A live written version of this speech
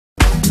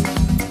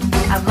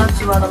I've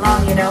loved you all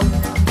along, you know.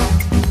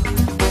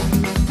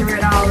 Through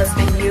it all, it's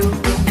been you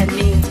and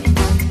me,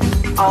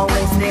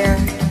 always there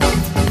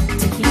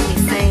to keep me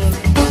sane.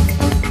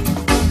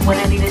 When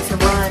I needed to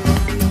run,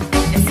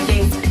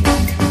 escape,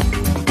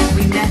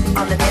 we met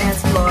on the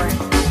dance floor,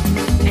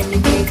 and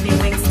you gave me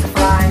wings to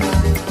fly.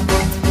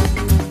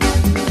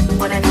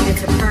 When I needed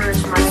to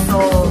purge my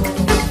soul,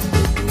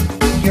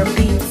 your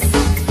beats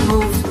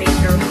moved me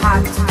through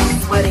hot,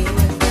 sweaty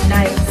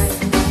nights.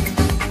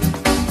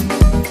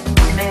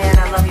 Man,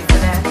 I love you for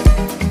that.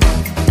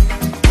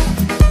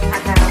 I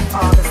have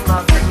all this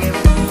love for you.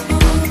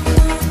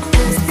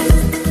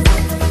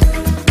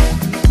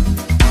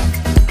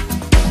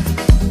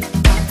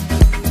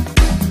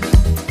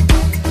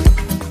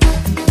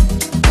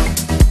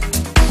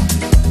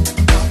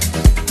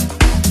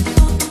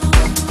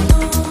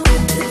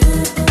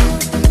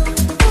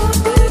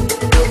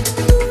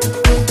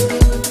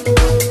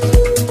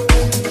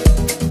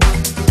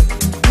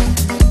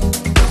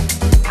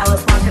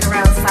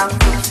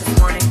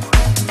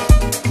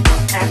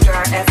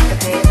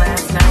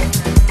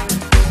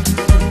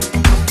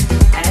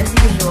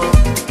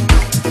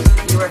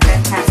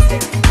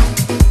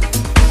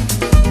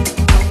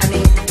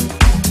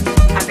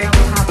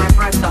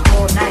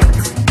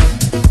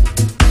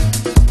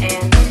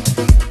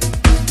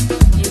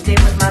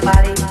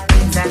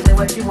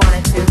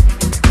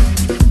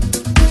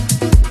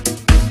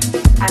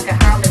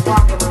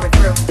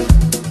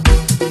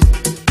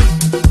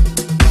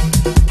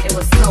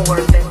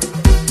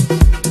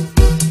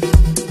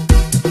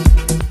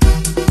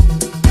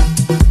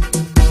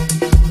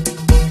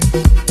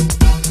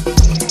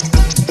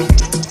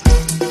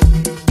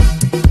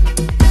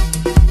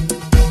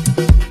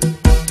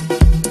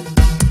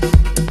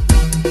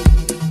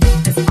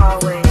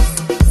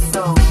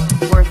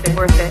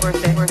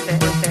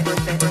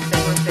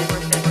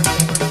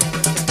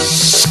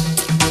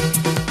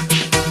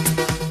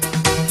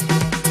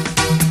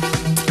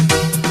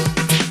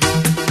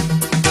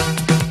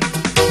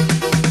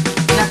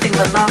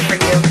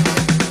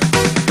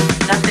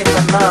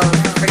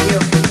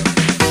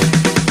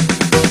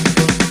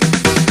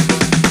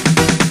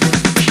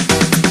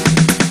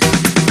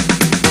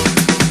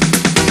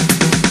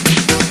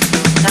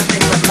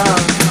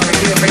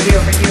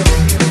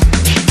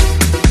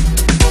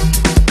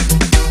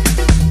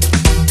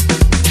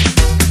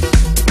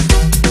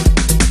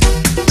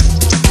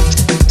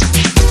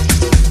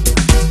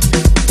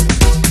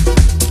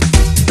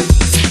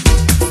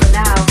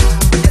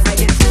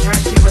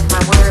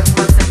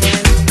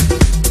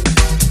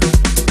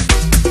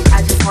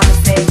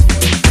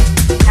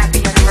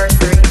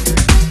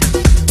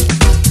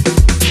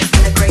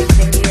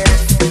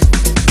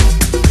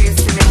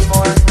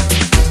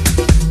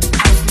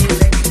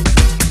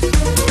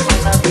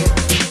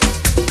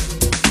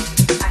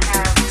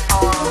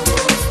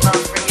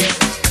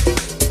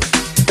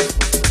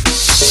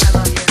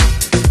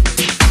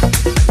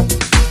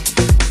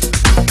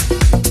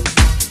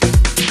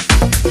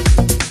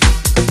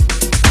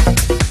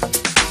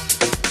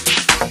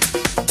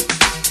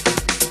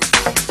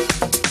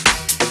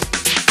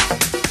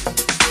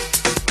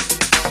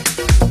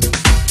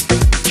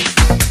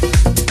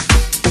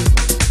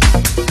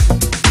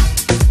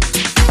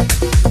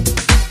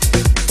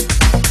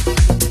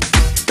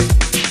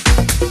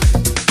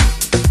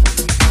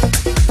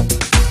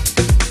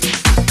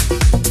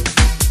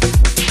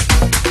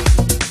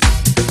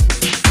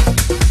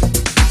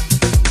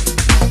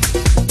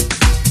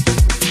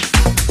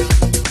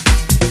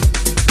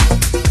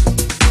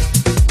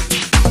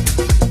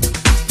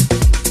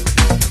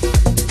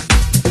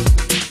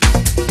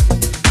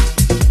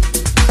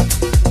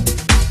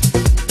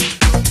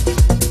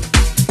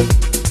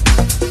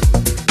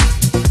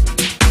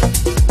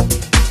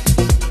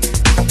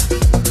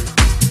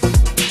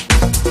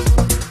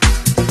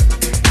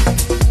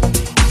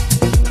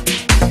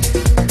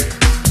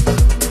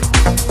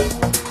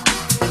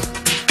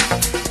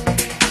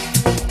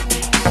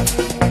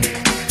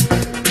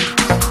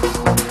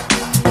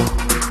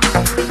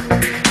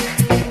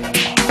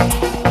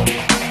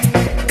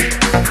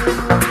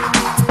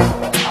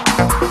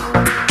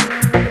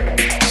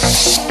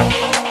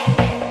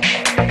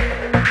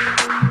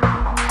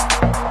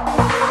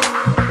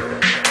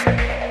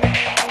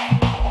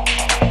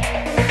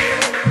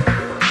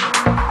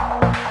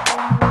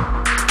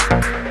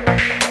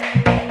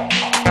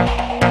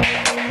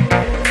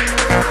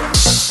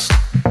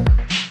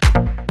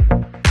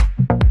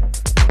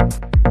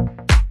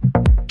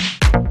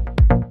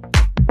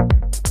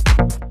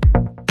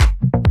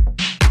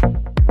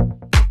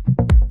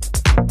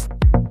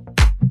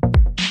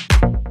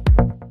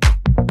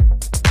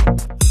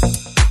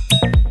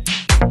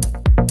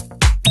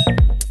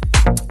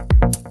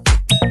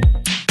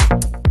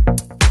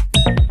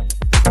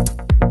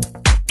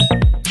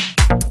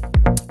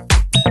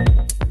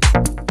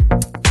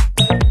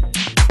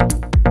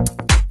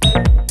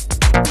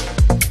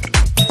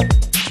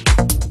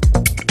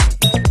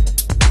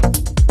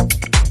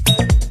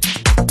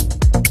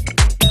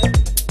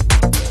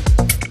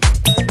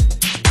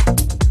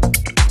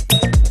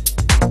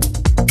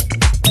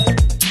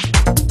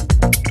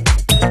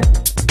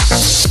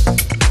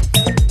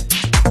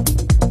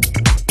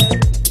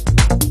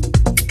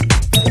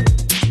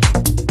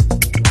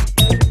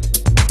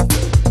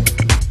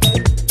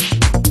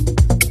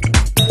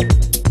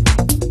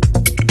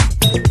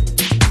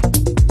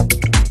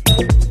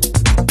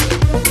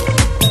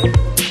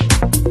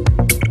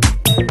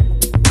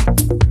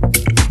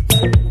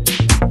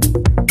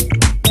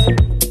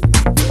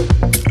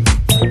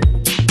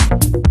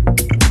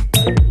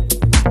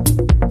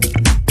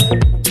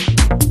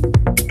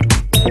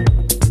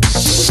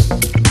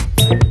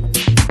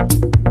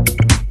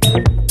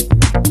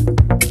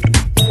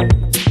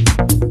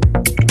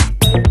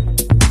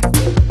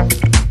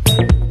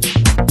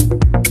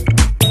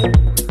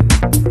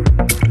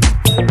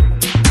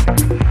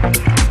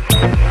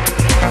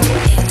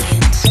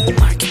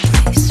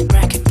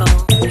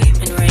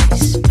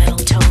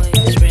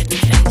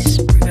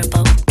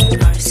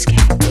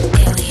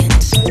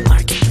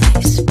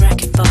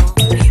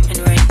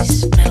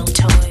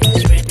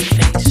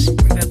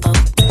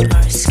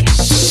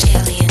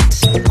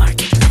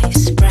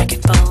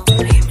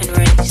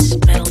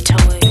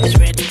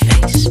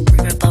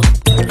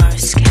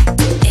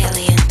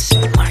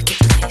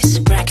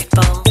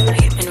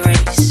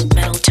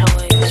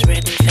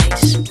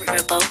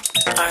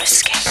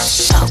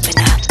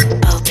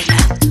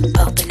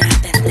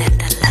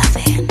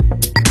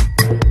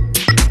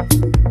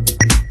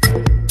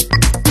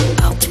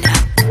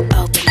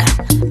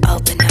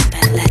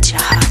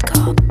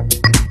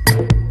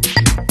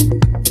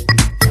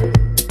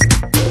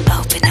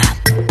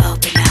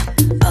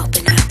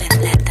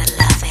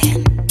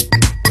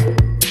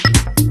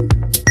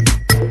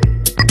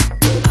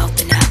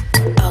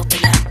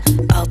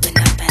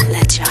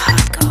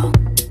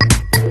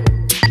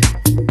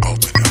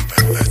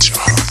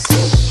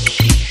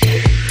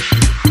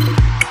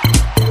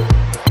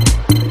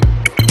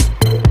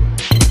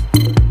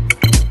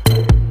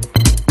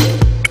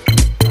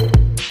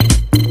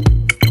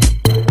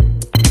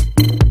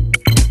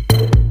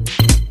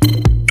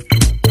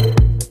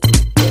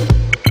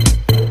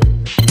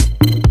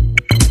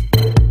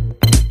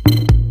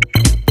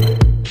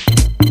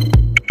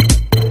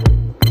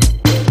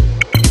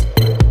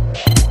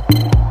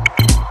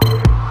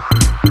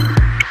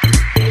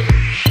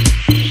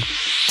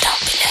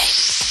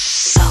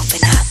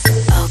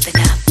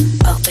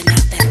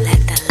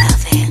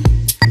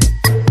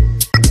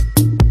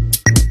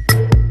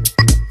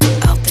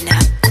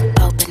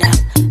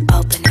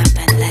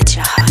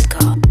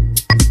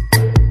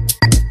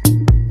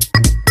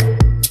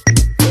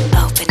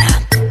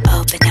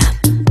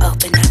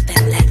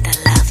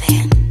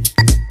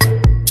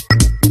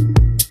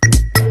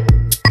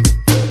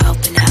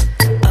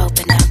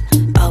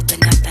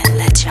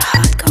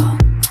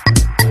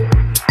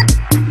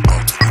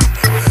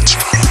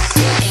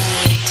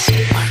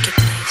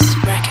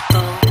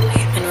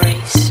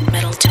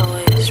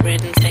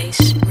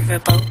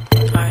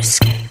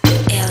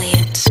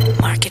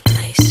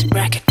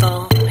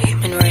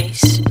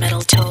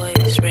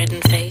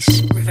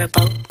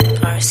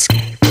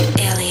 escape.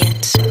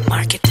 Aliens,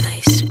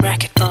 marketplace,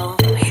 racquetball,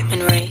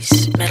 human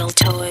race, metal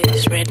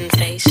toys, red in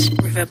face,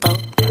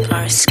 riverboat,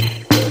 car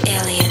escape.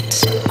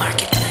 Aliens,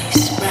 marketplace.